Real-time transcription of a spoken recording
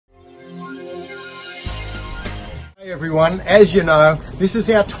Everyone, as you know, this is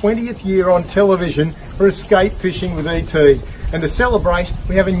our 20th year on television for Escape Fishing with ET, and to celebrate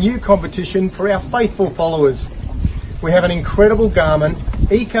we have a new competition for our faithful followers. We have an incredible Garmin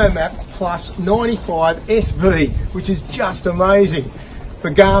EcoMap Plus 95 SV, which is just amazing.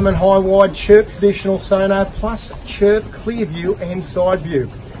 For Garmin high-wide Chirp traditional sonar plus Chirp clear view and side view.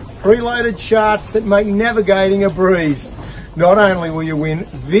 Preloaded charts that make navigating a breeze. Not only will you win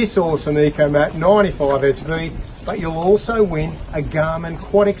this awesome EcoMap 95 SV, but you'll also win a Garmin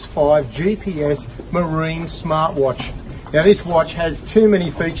Quad X5 GPS Marine smartwatch. Now this watch has too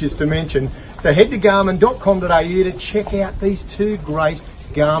many features to mention, so head to garmin.com.au to check out these two great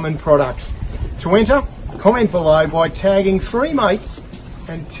Garmin products. To enter, comment below by tagging 3 mates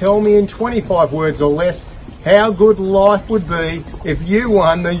and tell me in 25 words or less how good life would be if you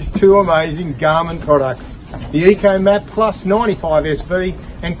won these two amazing Garmin products. The EcoMap Plus 95 SV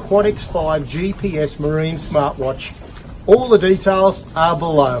and Quad X5 GPS Marine smartwatch. All the details are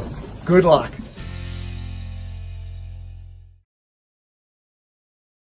below. Good luck.